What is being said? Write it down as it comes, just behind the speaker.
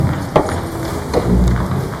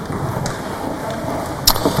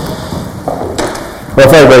Well,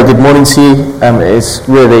 very, very good morning to you. It's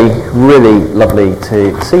really, really lovely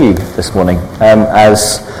to see you this morning.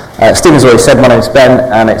 As Stephen's already said, my name's Ben,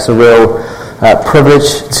 and it's a real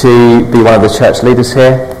privilege to be one of the church leaders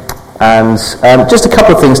here. And just a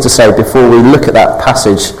couple of things to say before we look at that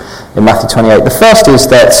passage in Matthew 28. The first is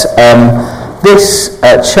that this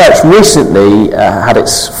church recently had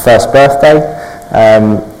its first birthday,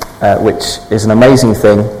 which is an amazing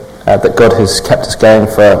thing that God has kept us going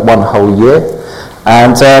for one whole year.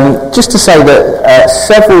 And just to say that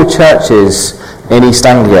several churches in East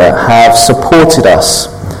Anglia have supported us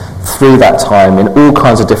through that time in all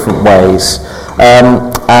kinds of different ways.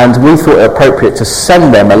 And we thought it appropriate to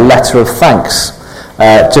send them a letter of thanks,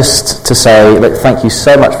 just to say, look, thank you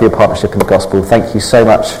so much for your partnership in the gospel. Thank you so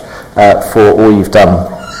much for all you've done.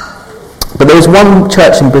 But there was one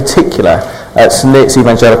church in particular, St Neots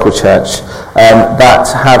Evangelical Church, that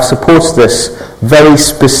have supported us very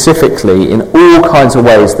specifically in all kinds of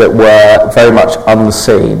ways that were very much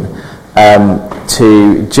unseen,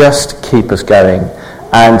 to just keep us going.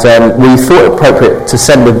 And we thought it appropriate to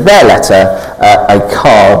send with their letter a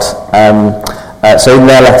card. So in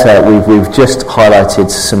their letter we've just highlighted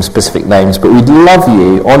some specific names, but we'd love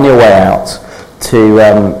you on your way out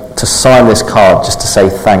to sign this card just to say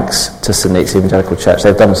thanks to St Neots Evangelical Church.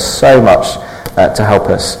 They've done so much to help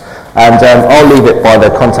us. And I'll leave it by the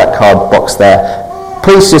contact card box there.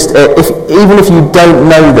 Please just, even if you don't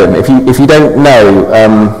know them, if you don't know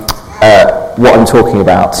what I'm talking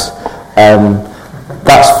about,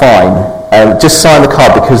 that's fine. Just sign the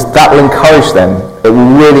card, because that will encourage them. It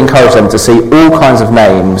will really encourage them to see all kinds of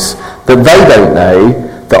names that they don't know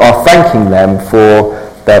that are thanking them for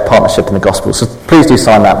their partnership in the gospel. So please do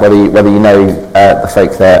sign that, whether you know the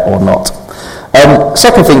folk there or not.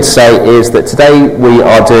 Second thing to say is that today we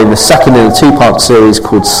are doing the second in a two-part series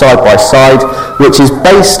called Side by Side, which is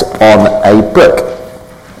based on a book.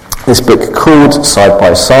 This book called Side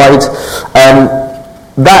by Side.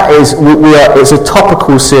 It's a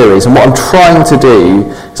topical series, and what I'm trying to do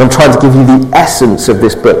is I'm trying to give you the essence of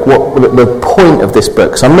this book, what the point of this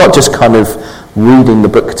book. So I'm not just kind of reading the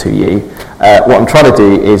book to you. What I'm trying to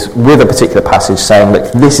do is, with a particular passage, saying,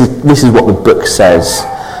 look, this is what the book says.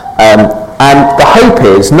 And the hope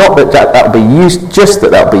is not that will be used, just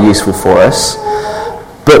that will be useful for us,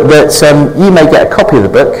 but that you may get a copy of the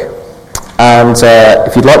book. And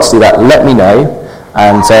if you'd like to do that, let me know.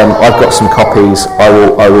 And I've got some copies. I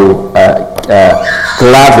will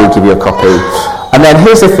gladly give you a copy. And then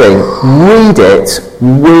here's the thing: read it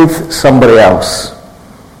with somebody else.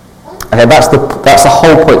 Okay, that's the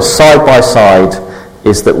whole point. Side by side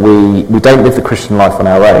is that we don't live the Christian life on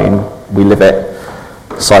our own. We live it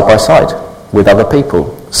side by side with other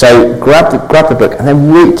people. So grab the book and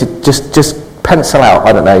then read. Just pencil out,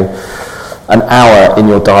 I don't know, an hour in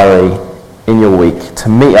your diary in your week to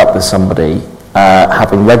meet up with somebody,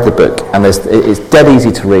 having read the book. And it's dead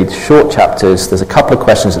easy to read, short chapters. There's a couple of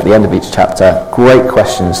questions at the end of each chapter, great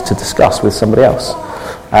questions to discuss with somebody else.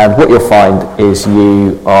 And what you'll find is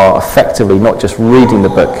you are effectively not just reading the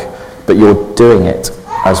book, but you're doing it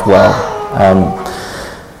as well.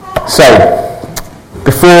 So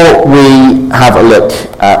before we have a look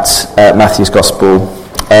at Matthew's Gospel,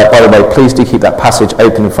 by the way, please do keep that passage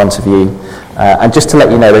open in front of you. And just to let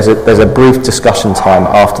you know, there's a brief discussion time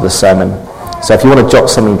after the sermon. So if you want to jot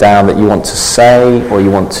something down that you want to say or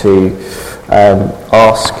you want to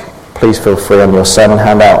ask, please feel free on your sermon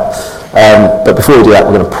handout. But before we do that,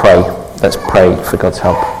 we're going to pray. Let's pray for God's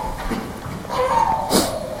help.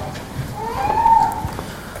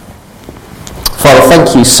 Father,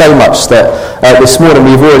 thank you so much that this morning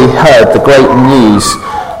we've already heard the great news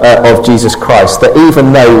of Jesus Christ, that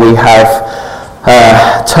even though we have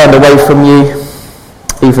turned away from you,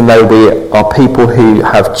 even though we are people who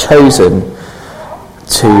have chosen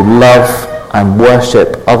to love and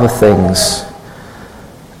worship other things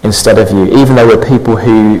instead of you, even though we're people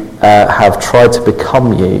who have tried to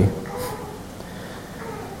become you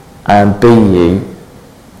and be you,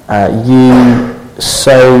 you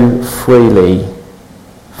so freely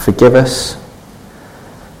forgive us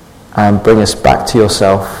and bring us back to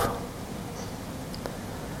yourself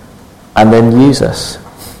and then use us.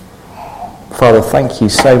 Father, thank you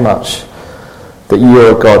so much that you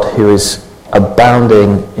are a God who is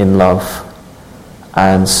abounding in love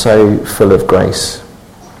and so full of grace.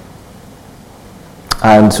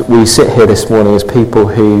 And we sit here this morning as people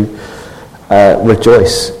who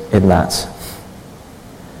rejoice in that,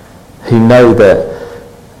 who know that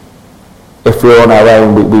if we're on our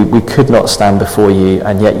own, we could not stand before you,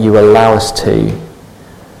 and yet you allow us to.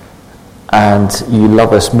 And you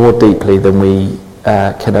love us more deeply than we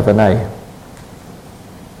can ever know.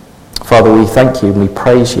 Father, we thank you and we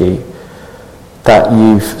praise you that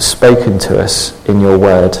you've spoken to us in your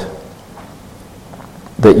word,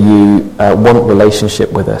 that you want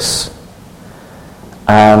relationship with us.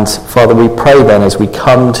 And Father, we pray then as we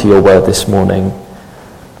come to your word this morning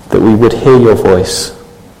that we would hear your voice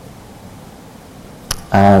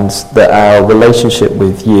and that our relationship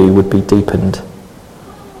with you would be deepened.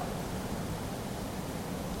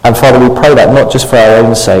 And Father, we pray that not just for our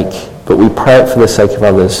own sake, but we pray it for the sake of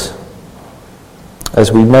others. As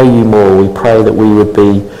we know you more, we pray that we would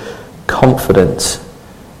be confident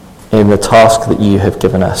in the task that you have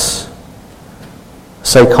given us.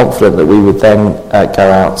 So confident that we would then go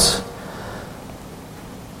out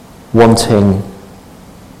wanting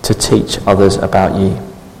to teach others about you.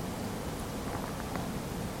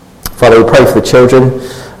 Father, we pray for the children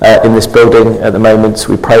in this building at the moment.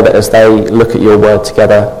 We pray that as they look at your word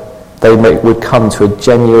together, they would come to a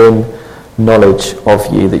genuine knowledge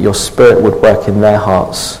of you, that your Spirit would work in their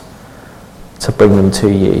hearts to bring them to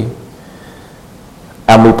you.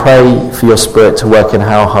 And we pray for your Spirit to work in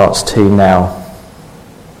our hearts too now,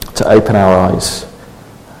 to open our eyes,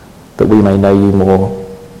 that we may know you more.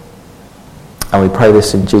 And we pray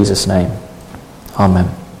this in Jesus' name. Amen.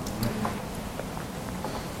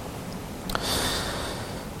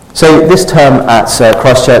 So this term at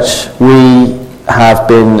Christchurch, we have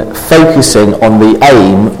been focusing on the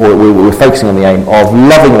aim, or we're focusing on the aim of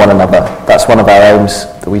loving one another. That's one of our aims,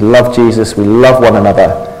 that we love Jesus, we love one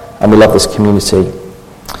another, and we love this community.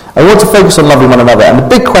 I want to focus on loving one another. And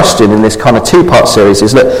the big question in this kind of two-part series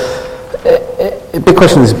is that, the big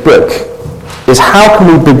question in this book is, how can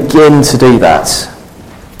we begin to do that?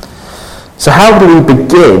 So how do we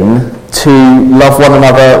begin to love one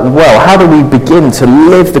another well? How do we begin to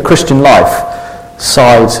live the Christian life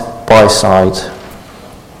side by side?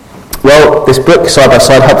 Well, this book, Side by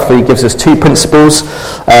Side, hopefully gives us two principles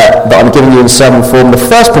that I'm giving you in sermon form. The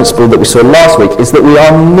first principle that we saw last week is that we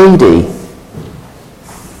are needy.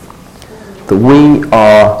 That we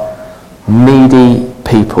are needy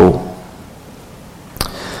people.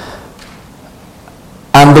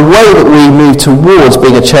 And the way that we move towards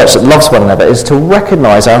being a church that loves one another is to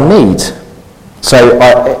recognise our need. So,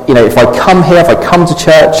 if I come here, if I come to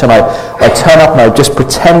church and I turn up and I'm just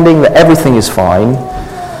pretending that everything is fine,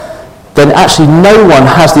 then actually no one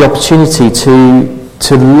has the opportunity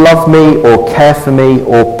to love me or care for me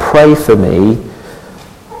or pray for me.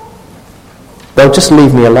 They'll just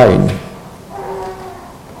leave me alone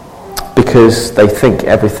because they think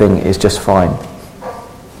everything is just fine.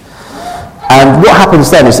 And what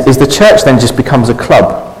happens then is the church then just becomes a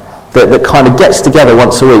club that kind of gets together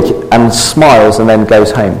once a week and smiles and then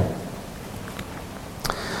goes home.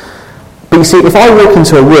 But you see, if I walk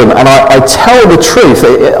into a room and I tell the truth,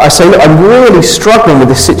 I say, look, I'm really struggling with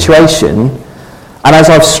this situation, and as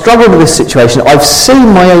I've struggled with this situation, I've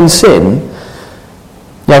seen my own sin,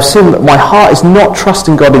 I've seen that my heart is not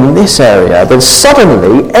trusting God in this area, then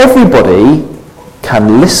suddenly everybody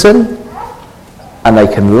can listen, and they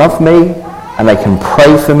can love me, and they can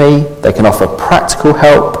pray for me, they can offer practical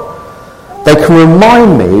help, they can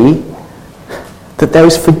remind me that there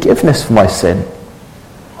is forgiveness for my sin.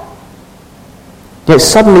 It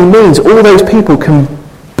suddenly means all those people can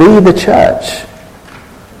be the church.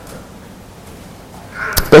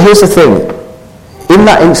 But here's the thing. In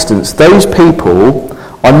that instance, those people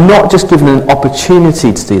are not just given an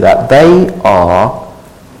opportunity to do that. They are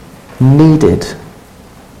needed.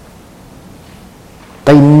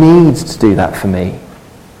 They need to do that for me.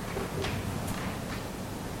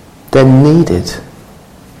 They're needed.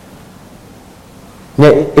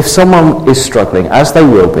 If someone is struggling, as they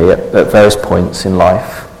will be at various points in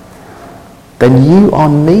life, then you are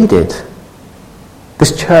needed.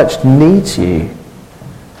 This church needs you.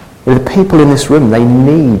 The people in this room, they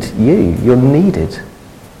need you. You're needed.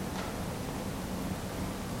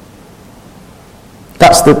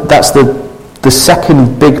 That's the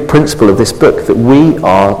second big principle of this book, that we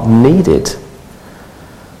are needed.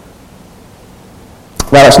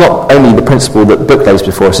 Now, it's not only the principle that the book lays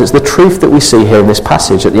before us, it's the truth that we see here in this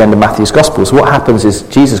passage at the end of Matthew's Gospel. So what happens is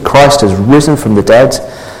Jesus Christ has risen from the dead,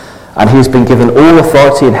 and he's been given all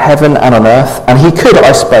authority in heaven and on earth, and he could,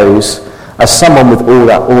 I suppose, as someone with all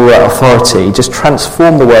that authority, just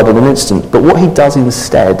transform the world in an instant. But what he does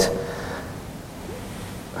instead,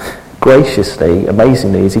 graciously,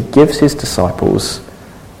 amazingly, is he gives his disciples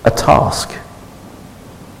a task.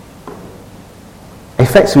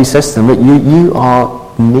 Effectively says to them, that you are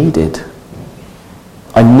needed.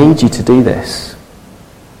 I need you to do this.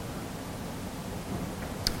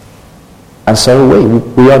 And so are we.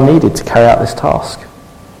 We are needed to carry out this task.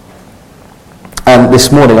 And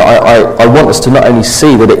this morning, I want us to not only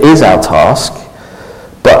see that it is our task,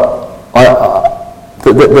 but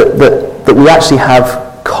that we actually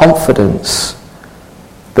have confidence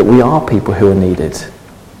that we are people who are needed.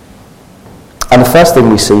 And the first thing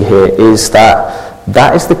we see here is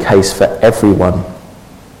that is the case for everyone.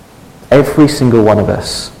 Every single one of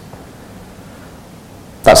us.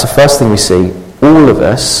 That's the first thing we see. All of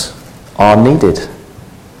us are needed.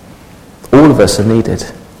 All of us are needed.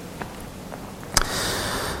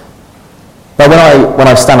 Now when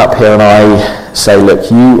I stand up here and I say, look,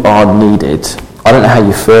 you are needed, I don't know how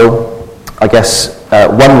you feel. I guess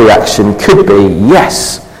one reaction could be,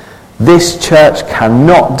 yes, this church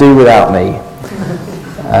cannot do without me.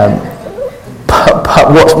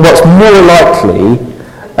 But what's more likely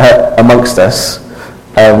amongst us,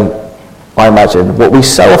 I imagine, what we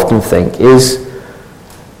so often think is,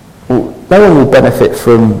 well, no one will benefit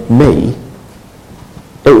from me.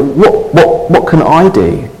 What can I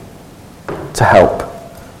do to help?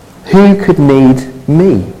 Who could need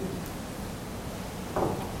me?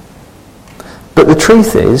 But the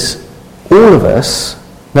truth is, all of us,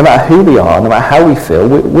 no matter who we are, no matter how we feel,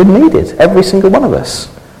 we're needed, every single one of us.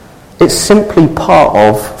 It's simply part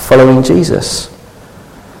of following Jesus.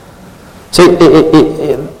 So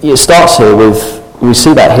it starts here with, we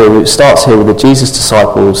see that here, it starts here with the Jesus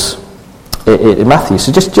disciples in Matthew.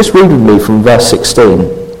 So just read with me from verse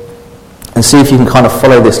 16 and see if you can kind of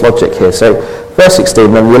follow this logic here. So verse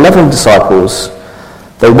 16, then the 11 disciples,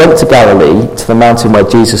 they went to Galilee, to the mountain where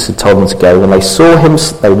Jesus had told them to go. When they saw him,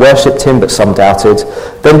 they worshipped him, but some doubted.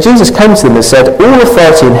 Then Jesus came to them and said, all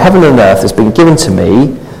authority in heaven and earth has been given to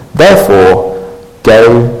me. Therefore,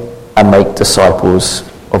 go and make disciples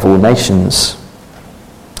of all nations.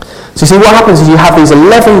 So you see, what happens is you have these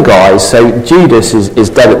 11 guys. So Judas is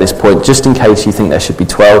dead at this point, just in case you think there should be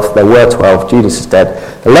 12. There were 12. Judas is dead.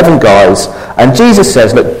 11 guys. And Jesus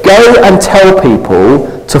says, look, go and tell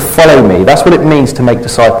people to follow me. That's what it means to make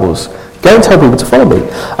disciples. Go and tell people to follow me.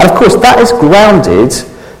 And of course, that is grounded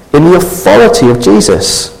in the authority of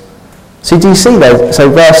Jesus. See, do you see there? So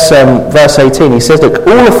verse 18, he says, look,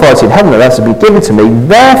 all authority in heaven and earth has been given to me.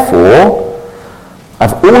 Therefore, I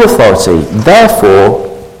have all authority. Therefore,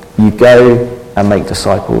 you go and make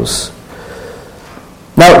disciples.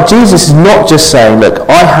 Now, Jesus is not just saying, look,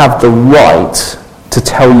 I have the right to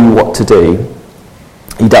tell you what to do.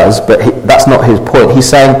 He does, but that's not his point. He's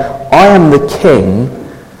saying, I am the king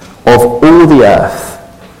of all the earth.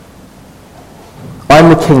 I'm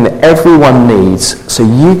the king that everyone needs, so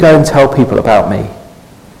you go and tell people about me.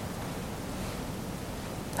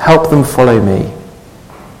 Help them follow me.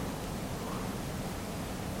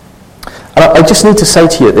 And I just need to say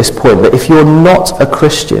to you at this point that if you're not a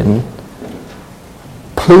Christian,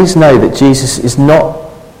 please know that Jesus is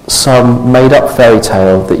not some made-up fairy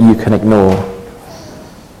tale that you can ignore.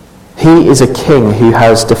 He is a king who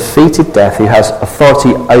has defeated death, who has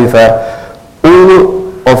authority over all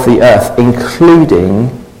of the earth, including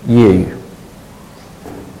you.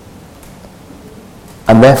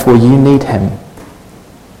 And therefore you need him.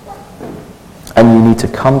 And you need to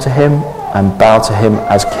come to him and bow to him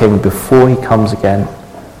as king before he comes again.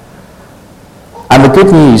 And the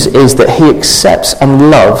good news is that he accepts and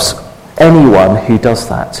loves anyone who does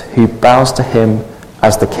that, who bows to him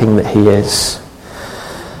as the king that he is.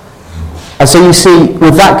 And so you see,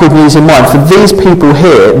 with that good news in mind, for these people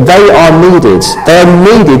here, they are needed. They are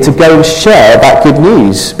needed to go and share that good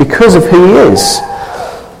news because of who he is.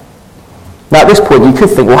 Now at this point you could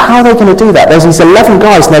think, well, how are they going to do that? There's these 11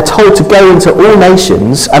 guys and they're told to go into all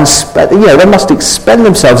nations and they must expend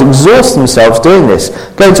themselves, exhaust themselves doing this,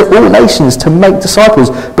 go into all nations to make disciples.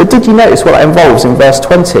 But did you notice what that involves in verse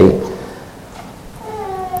 20?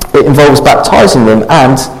 It involves baptizing them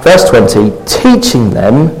and, verse 20, teaching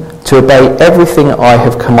them to obey everything I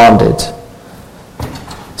have commanded.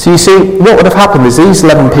 So you see, what would have happened is these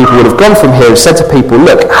 11 people would have gone from here and said to people,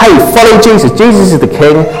 look, hey, follow Jesus. Jesus is the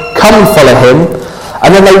king. Come and follow him.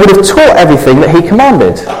 And then they would have taught everything that he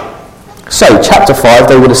commanded. So, chapter 5,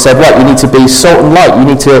 they would have said, right, you need to be salt and light. You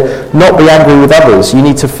need to not be angry with others. You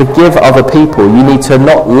need to forgive other people. You need to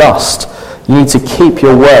not lust. You need to keep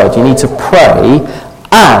your word. You need to pray.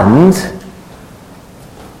 And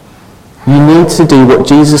you need to do what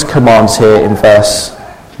Jesus commands here in verse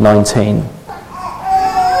 19.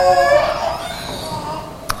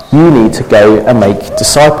 You need to go and make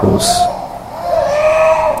disciples.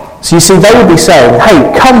 So you see, they would be saying,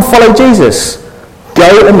 hey, come follow Jesus.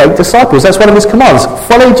 Go and make disciples. That's one of his commands.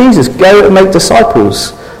 Follow Jesus. Go and make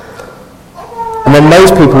disciples. And then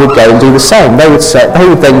those people would go and do the same. They would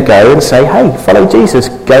then go and say, hey, follow Jesus.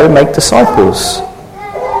 Go and make disciples.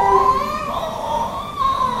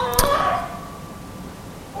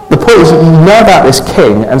 point is, you know about this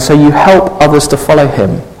king, and so you help others to follow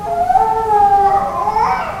him.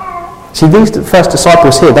 See, these first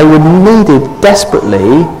disciples here, they were needed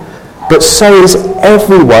desperately, but so is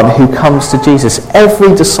everyone who comes to Jesus.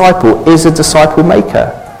 Every disciple is a disciple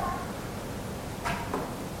maker.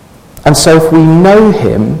 And so if we know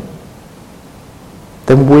him,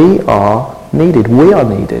 then we are needed. We are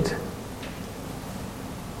needed.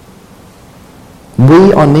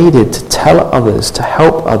 We are needed to tell others, to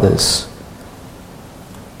help others.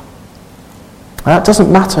 And that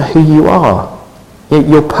doesn't matter who you are.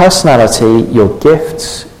 Your personality, your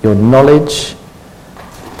gifts, your knowledge,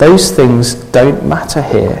 those things don't matter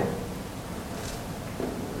here.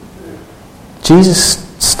 Jesus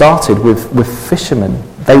started with fishermen.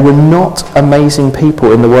 They were not amazing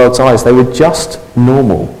people in the world's eyes. They were just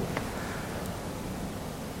normal.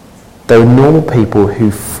 They were normal people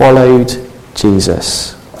who followed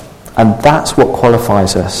Jesus. And that's what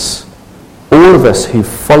qualifies us. All of us who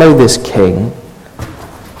follow this king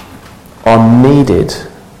are needed.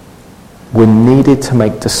 We're needed to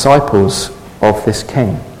make disciples of this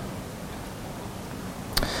king.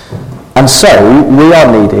 And so we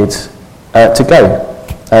are needed to go.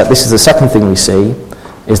 This is the second thing we see,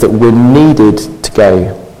 is that we're needed to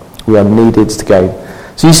go. We are needed to go.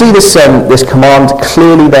 So you see this command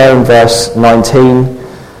clearly there in verse 19.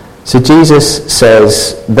 So Jesus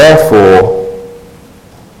says, therefore,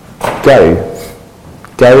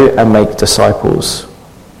 go and make disciples.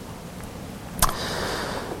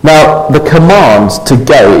 Now, the command to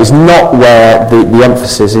go is not where the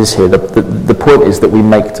emphasis is here. The point is that we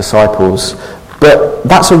make disciples. But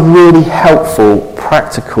that's a really helpful,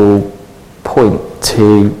 practical point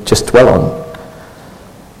to just dwell on.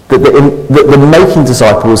 That the making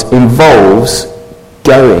disciples involves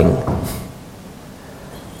going.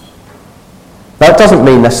 That doesn't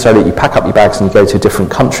mean necessarily that you pack up your bags and you go to a different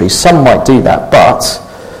country. Some might do that, but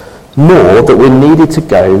more that we're needed to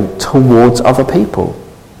go towards other people.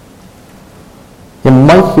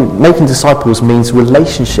 Making disciples means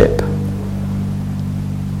relationship.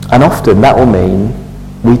 And often that will mean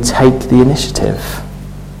we take the initiative.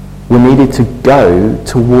 We're needed to go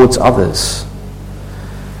towards others.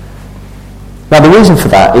 Now the reason for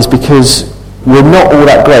that is because we're not all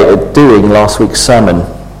that great at doing last week's sermon.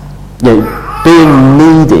 Being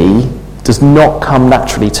needy does not come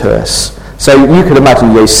naturally to us. So you could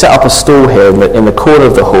imagine you set up a stall here in the corner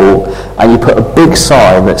of the hall and you put a big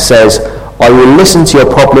sign that says, I will listen to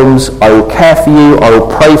your problems, I will care for you, I will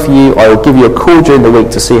pray for you, I will give you a call during the week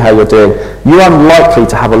to see how you're doing. You're unlikely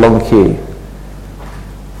to have a long queue.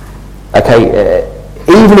 Okay,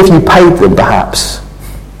 even if you paid them perhaps.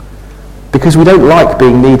 Because we don't like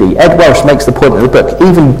being needy. Ed Welsh makes the point in the book,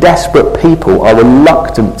 even desperate people are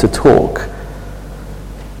reluctant to talk.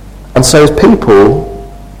 And so as people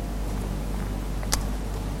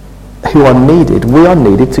who are needed, we are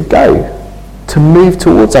needed to go. To move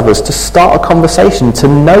towards others, to start a conversation, to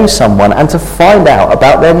know someone and to find out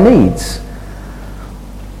about their needs.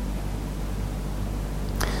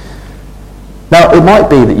 Now, it might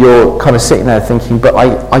be that you're kind of sitting there thinking, but I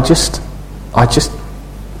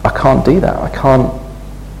can't do that. I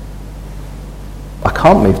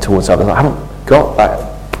can't move towards others. I haven't got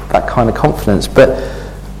that kind of confidence. But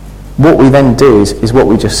what we then do is what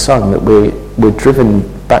we just sung, that we're driven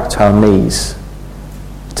back to our knees,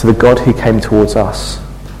 to the God who came towards us.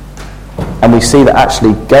 And we see that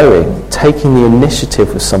actually going, taking the initiative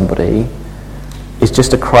of somebody, is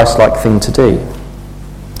just a Christ-like thing to do.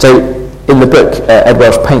 So in the book, Ed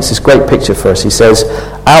Welsh paints this great picture for us. He says,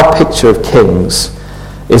 our picture of kings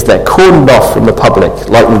is they're cordoned off from the public,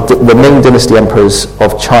 like the Ming Dynasty emperors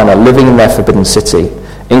of China living in their forbidden city.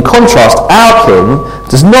 In contrast, our king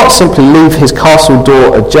does not simply leave his castle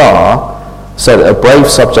door ajar so that a brave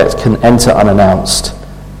subject can enter unannounced.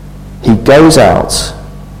 He goes out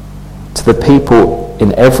to the people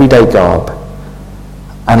in everyday garb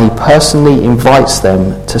and he personally invites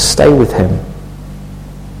them to stay with him.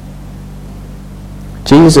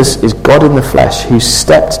 Jesus is God in the flesh who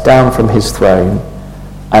stepped down from his throne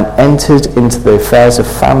and entered into the affairs of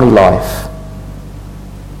family life.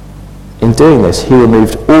 In doing this, he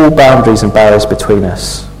removed all boundaries and barriers between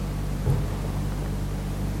us.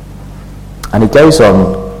 And he goes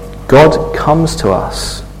on, God comes to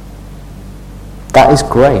us. That is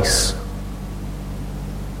grace.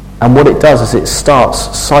 And what it does is it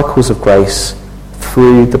starts cycles of grace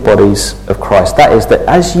through the bodies of Christ. That is, that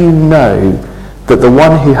as you know that the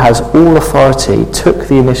one who has all authority took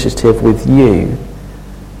the initiative with you,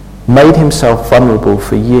 made himself vulnerable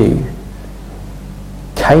for you,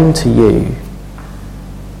 came to you,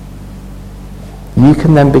 you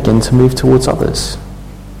can then begin to move towards others.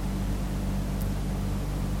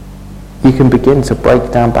 you can begin to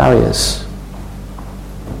break down barriers.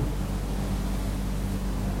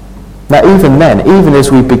 Now, even then, even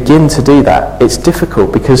as we begin to do that, it's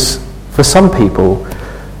difficult because for some people,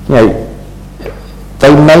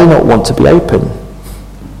 they may not want to be open.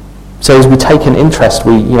 So as we take an interest,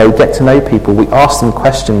 we get to know people, we ask them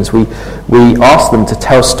questions, we ask them to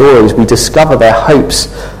tell stories, we discover their hopes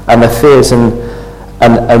and their fears and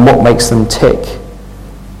what makes them tick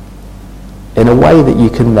in a way that you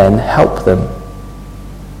can then help them.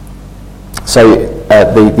 So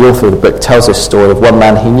the author of the book tells this story of one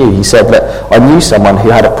man he knew. He said that I knew someone who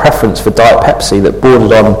had a preference for Diet Pepsi that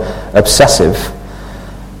bordered on obsessive.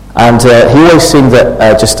 And he always seemed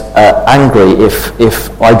just angry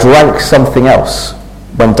if I drank something else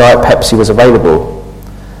when Diet Pepsi was available.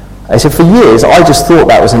 He said, for years I just thought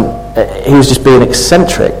that was he was just being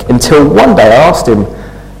eccentric, until one day I asked him,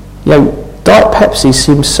 Diet Pepsi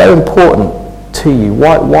seems so important to you.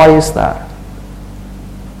 Why is that?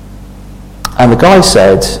 And the guy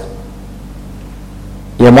said,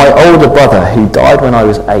 my older brother, who died when I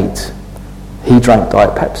was 8, he drank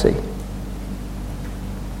Diet Pepsi.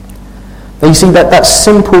 Now you see that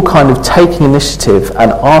simple kind of taking initiative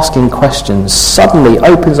and asking questions suddenly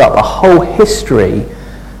opens up a whole history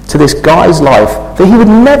to this guy's life that he would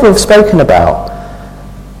never have spoken about.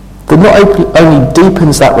 That not only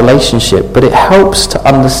deepens that relationship, but it helps to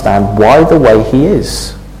understand why the way he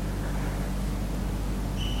is.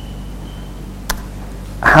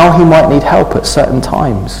 How he might need help at certain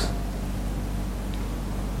times.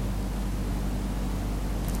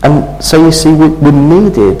 And so you see, we're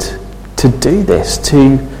needed to do this,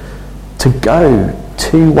 to go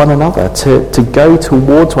to one another, to go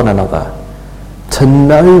towards one another, to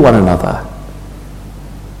know one another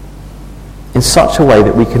in such a way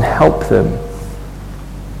that we can help them.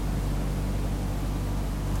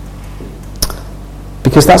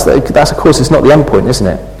 Because that's of course, it's not the end point, isn't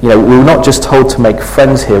it? We're not just told to make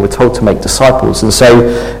friends here, we're told to make disciples. And so,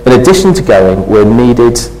 in addition to going, we're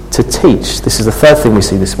needed to teach. This is the third thing we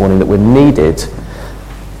see this morning, that we're needed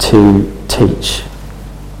to teach.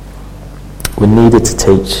 We're needed to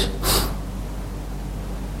teach.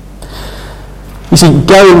 You see,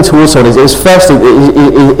 going towards someone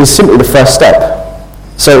is simply the first step.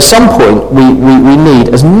 So at some point, we need,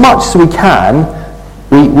 as much as we can,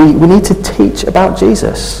 we need to teach about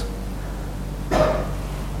Jesus.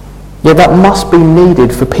 That must be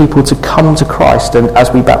needed for people to come to Christ and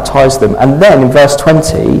as we baptize them. And then in verse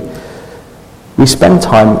 20, we spend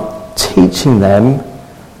time teaching them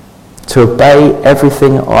to obey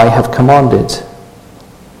everything I have commanded.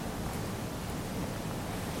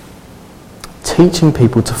 Teaching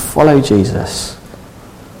people to follow Jesus.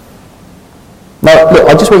 Now, look,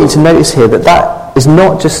 I just want you to notice here that is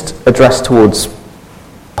not just addressed towards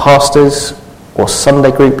pastors or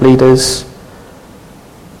Sunday group leaders.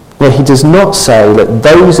 He does not say that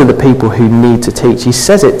those are the people who need to teach. He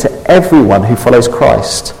says it to everyone who follows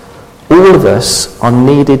Christ. All of us are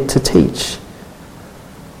needed to teach.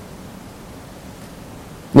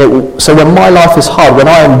 So when my life is hard, when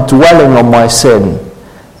I am dwelling on my sin,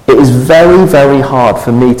 it is very, very hard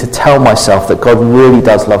for me to tell myself that God really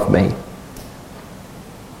does love me.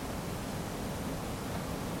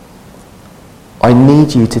 I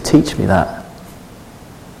need you to teach me that.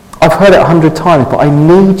 I've heard it 100 times, but I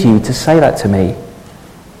need you to say that to me.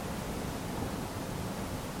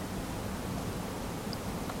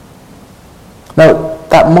 Now,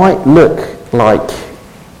 that might look like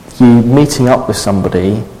you meeting up with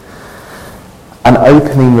somebody and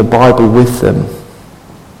opening the Bible with them.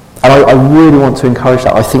 And I really want to encourage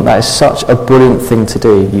that. I think that is such a brilliant thing to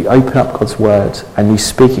do. You open up God's Word and you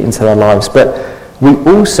speak it into their lives. But we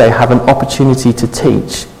also have an opportunity to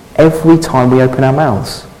teach every time we open our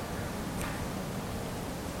mouths.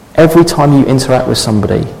 Every time you interact with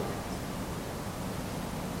somebody.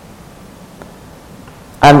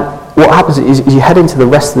 And what happens is you head into the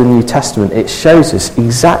rest of the New Testament, it shows us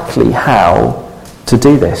exactly how to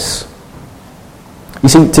do this. You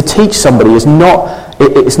see, to teach somebody is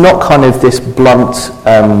it's not kind of this blunt,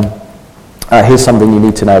 here's something you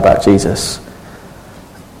need to know about Jesus.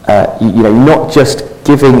 Not just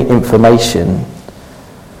giving information.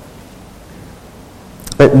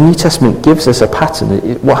 But the New Testament gives us a pattern.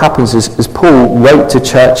 What happens is, as Paul wrote to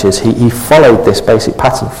churches, he followed this basic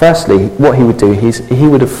pattern. Firstly, what he would do is he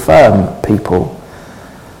would affirm people.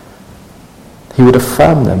 He would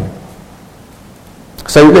affirm them.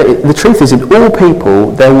 So the truth is, in all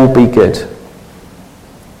people, there will be good.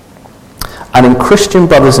 And in Christian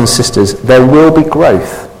brothers and sisters, there will be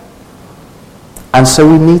growth. And so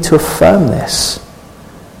we need to affirm this.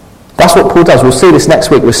 That's what Paul does. We'll see this next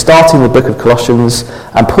week. We're starting the book of Colossians,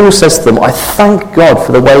 and Paul says to them, I thank God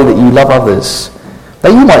for the way that you love others. Now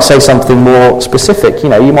you might say something more specific. You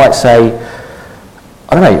might say,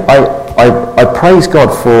 I don't know, I praise God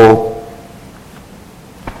for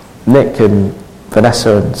Nick and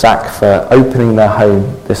Vanessa and Zach for opening their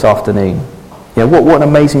home this afternoon. What an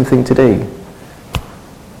amazing thing to do.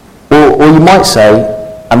 Or you might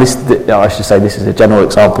say, and I should say this is a general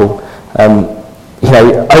example,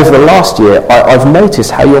 over the last year, I've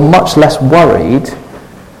noticed how you're much less worried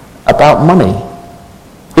about money.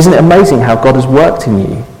 Isn't it amazing how God has worked in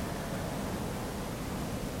you?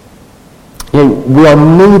 We are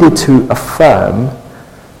needed to affirm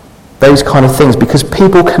those kind of things because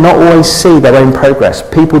people cannot always see their own progress.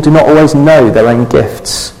 People do not always know their own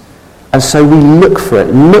gifts. And so we look for it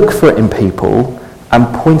in people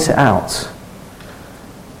and point it out.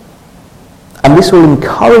 And this will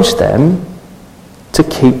encourage them to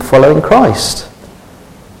keep following Christ.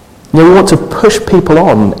 We want to push people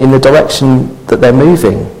on in the direction that they're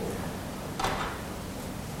moving.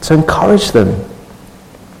 So encourage them.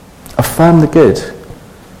 Affirm the good.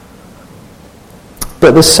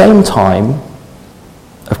 But at the same time,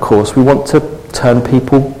 of course, we want to turn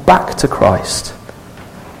people back to Christ.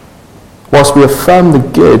 Whilst we affirm the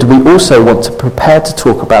good, we also want to prepare to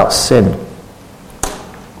talk about sin.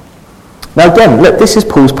 Now again, look, this is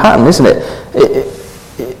Paul's pattern, isn't it?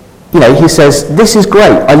 He says, this is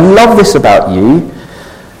great, I love this about you,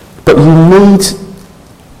 but you need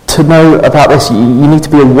to know about this, you need to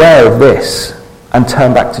be aware of this and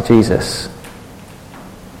turn back to Jesus.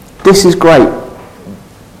 This is great,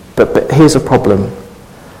 but here's a problem.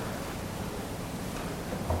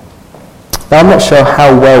 Now I'm not sure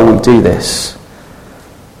how well we do this.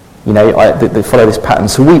 They follow this pattern.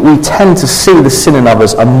 So we tend to see the sin in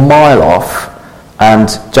others a mile off and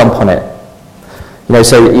jump on it. And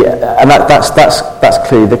that's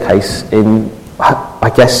clearly the case in, I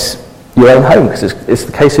guess, your own home, because it's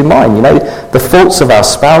the case in mine. The faults of our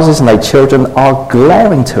spouses and their children are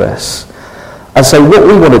glaring to us. And so what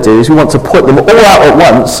we want to do is we want to point them all out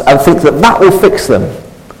at once and think that will fix them.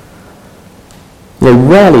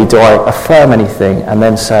 Rarely do I affirm anything and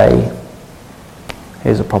then say,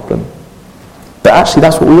 here's a problem. But actually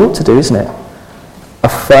that's what we ought to do, isn't it?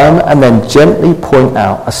 Affirm and then gently point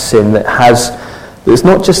out a sin that's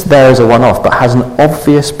not just there as a one-off, but has an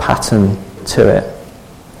obvious pattern to it.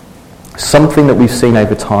 Something that we've seen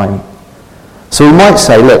over time. So we might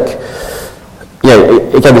say, look,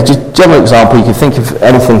 again, just a general example, you can think of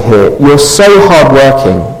anything here. You're so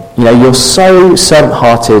hard-working, you're so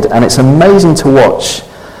servant-hearted, and it's amazing to watch,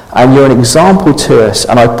 and you're an example to us,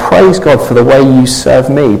 and I praise God for the way you serve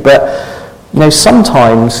me. But,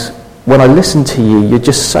 sometimes when I listen to you, you're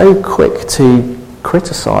just so quick to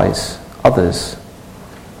criticise others.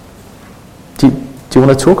 Do you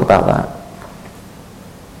want to talk about that?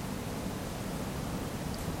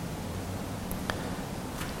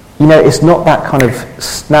 It's not that kind of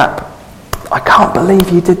snap, I can't believe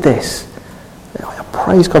you did this. I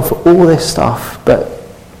praise God for all this stuff, but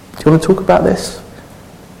do you want to talk about this?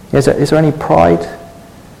 Is there any pride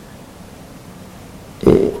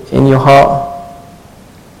in your heart?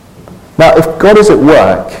 Now, if God is at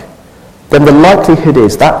work, then the likelihood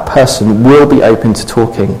is that person will be open to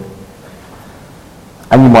talking.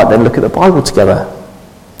 And you might then look at the Bible together.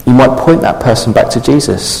 You might point that person back to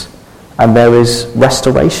Jesus. And there is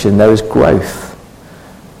restoration, there is growth.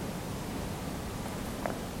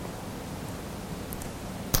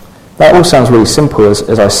 That all sounds really simple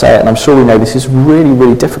as I say it, and I'm sure we know this is really,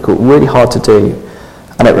 really difficult, really hard to do.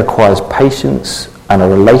 And it requires patience and a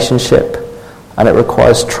relationship, and it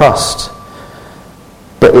requires trust.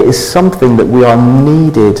 But it is something that we are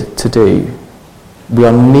needed to do. We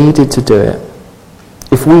are needed to do it.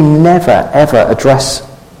 If we never, ever address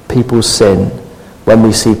people's sin when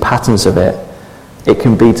we see patterns of it, it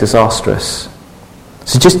can be disastrous.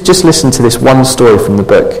 So just listen to this one story from the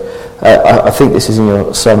book. I think this is in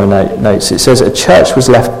your sermon notes. It says, a church was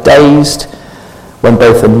left dazed when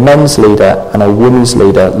both a men's leader and a women's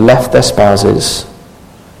leader left their spouses,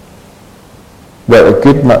 wrote a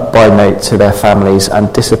goodbye note to their families,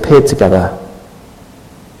 and disappeared together.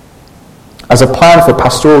 As a plan for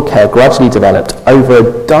pastoral care gradually developed, over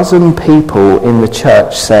a dozen people in the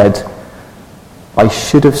church said, I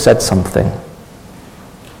should have said something.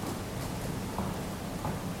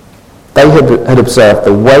 They had observed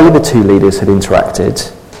the way the two leaders had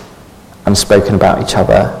interacted and spoken about each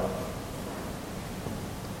other,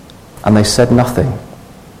 and they said nothing.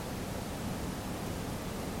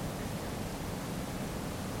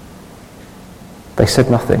 They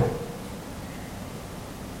said nothing.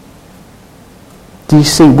 Do you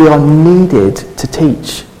see? We are needed to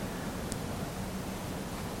teach.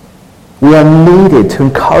 We are needed to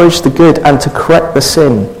encourage the good and to correct the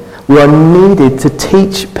sin. We are needed to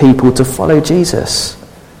teach people to follow Jesus.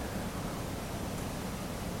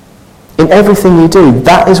 In everything you do,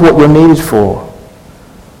 that is what you're needed for.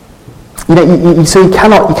 So you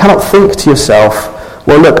cannot think to yourself,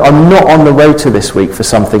 well, look, I'm not on the rota this week for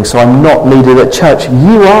something, so I'm not needed at church.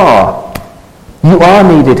 You are. You are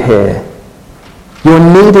needed here. You're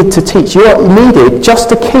needed to teach. You are needed just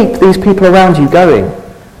to keep these people around you going.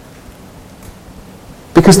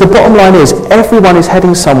 Because the bottom line is, everyone is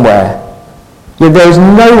heading somewhere. There is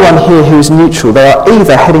no one here who is neutral. They are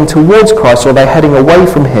either heading towards Christ or they're heading away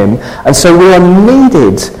from him. And so we are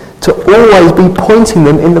needed to always be pointing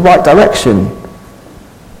them in the right direction.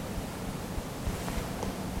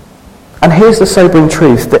 And here's the sobering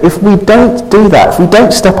truth, that if we don't do that, if we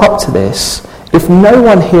don't step up to this, if no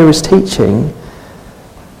one here is teaching,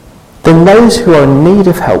 then those who are in need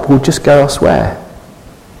of help will just go elsewhere.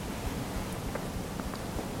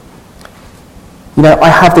 I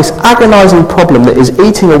have this agonizing problem that is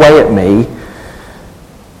eating away at me,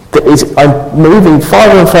 I'm moving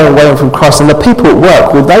farther and further away from Christ, and the people at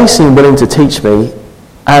work, well, they seem willing to teach me,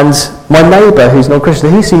 and my neighbour who's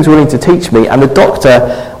non-Christian, he seems willing to teach me, and the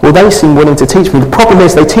doctor, well, they seem willing to teach me. The problem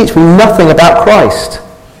is they teach me nothing about Christ.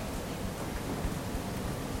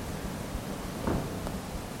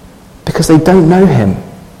 Because they don't know him.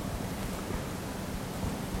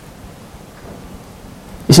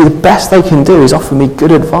 You see, the best they can do is offer me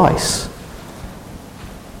good advice.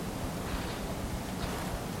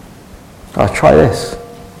 Try this.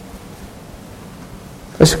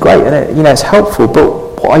 It's great, and it's helpful,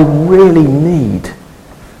 but what I really need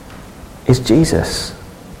is Jesus.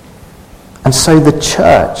 And so the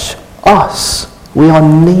church, us, we are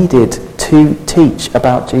needed to teach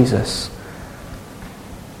about Jesus.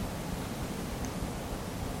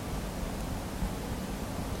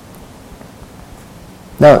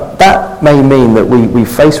 Now, that may mean that we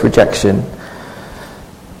face rejection,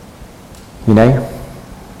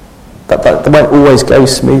 that won't always go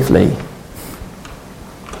smoothly.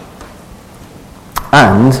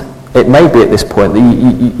 And it may be at this point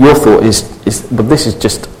that your thought is, well, this is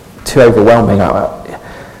just too overwhelming. I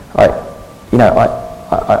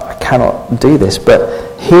cannot do this.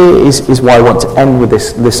 But here is why I want to end with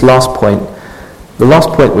this last point. The last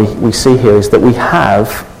point we see here is that we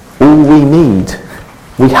have all we need.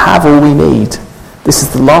 We have all we need. This is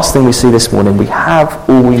the last thing we see this morning. We have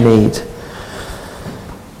all we need.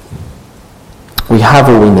 We have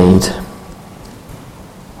all we need.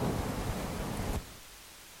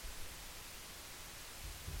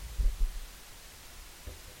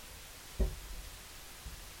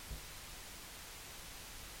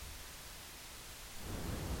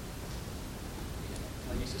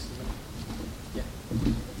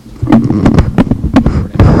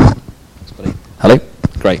 Hello?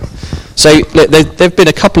 Great. So there've been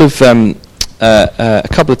a couple of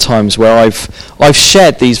times where I've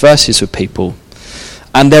shared these verses with people,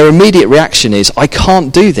 and their immediate reaction is, I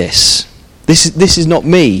can't do this. This is not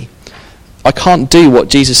me. I can't do what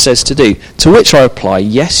Jesus says to do. To which I reply,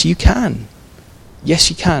 yes, you can. Yes,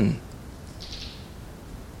 you can.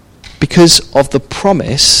 Because of the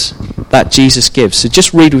promise that Jesus gives. So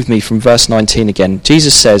just read with me from verse 19 again.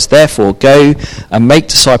 Jesus says, therefore, go and make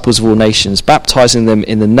disciples of all nations, baptizing them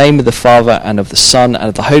in the name of the Father and of the Son and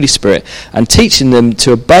of the Holy Spirit, and teaching them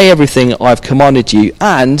to obey everything I have commanded you.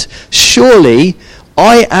 And surely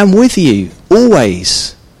I am with you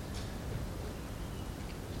always,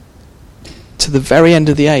 to the very end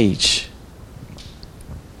of the age.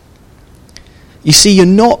 You see, you're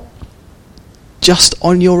not just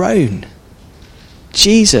on your own.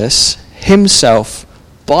 Jesus himself,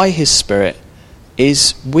 by his Spirit,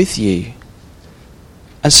 is with you.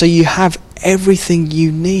 And so you have everything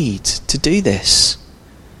you need to do this.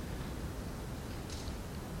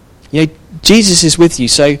 Jesus is with you,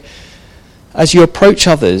 so as you approach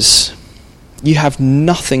others, you have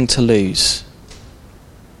nothing to lose,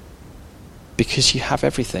 because you have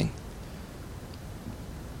everything.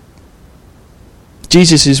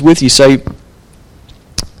 Jesus is with you, so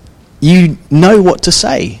you know what to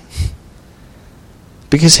say,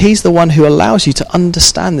 because he's the one who allows you to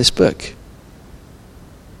understand this book.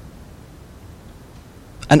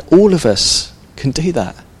 And all of us can do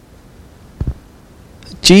that.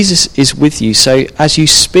 Jesus is with you, so as you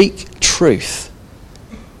speak truth,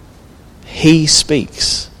 he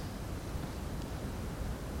speaks.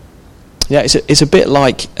 Yeah, it's a bit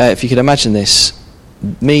like, if you could imagine this,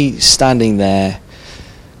 me standing there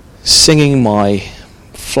singing my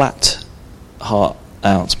flat heart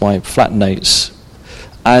out, my flat notes,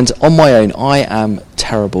 And on my own, I am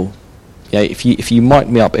terrible. Yeah, if you mic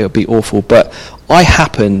me up, it would be awful. But I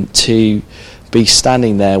happen to be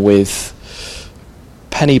standing there with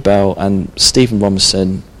Penny Bell and Stephen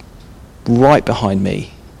Robinson right behind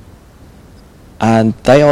me, and they are